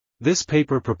This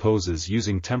paper proposes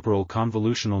using temporal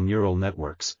convolutional neural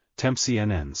networks,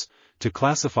 TempCNNs, to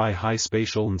classify high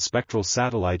spatial and spectral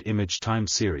satellite image time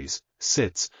series,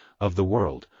 SITs, of the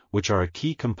world, which are a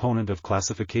key component of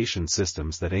classification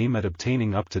systems that aim at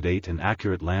obtaining up-to-date and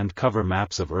accurate land cover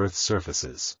maps of Earth's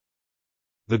surfaces.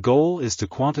 The goal is to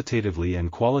quantitatively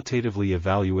and qualitatively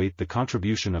evaluate the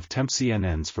contribution of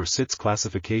TempCNNs for SITs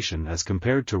classification as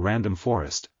compared to random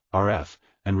forest, RF,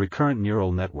 and recurrent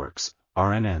neural networks,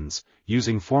 RNNs,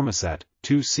 using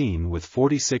Formasat-2 scene with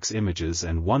 46 images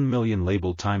and 1 million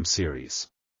labeled time series.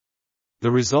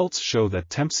 The results show that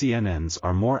TempCNNs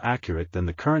are more accurate than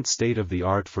the current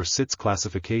state-of-the-art for SITs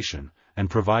classification, and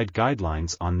provide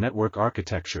guidelines on network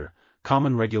architecture,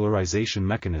 common regularization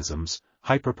mechanisms,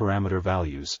 hyperparameter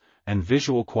values, and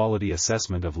visual quality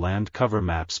assessment of land cover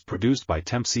maps produced by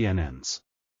TempCNNs.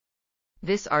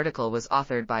 This article was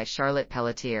authored by Charlotte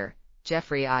Pelletier,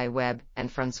 Geoffrey I. Webb, and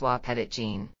François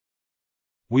Petitjean.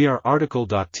 We are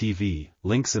RTCLTV,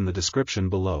 links in the description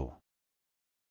below.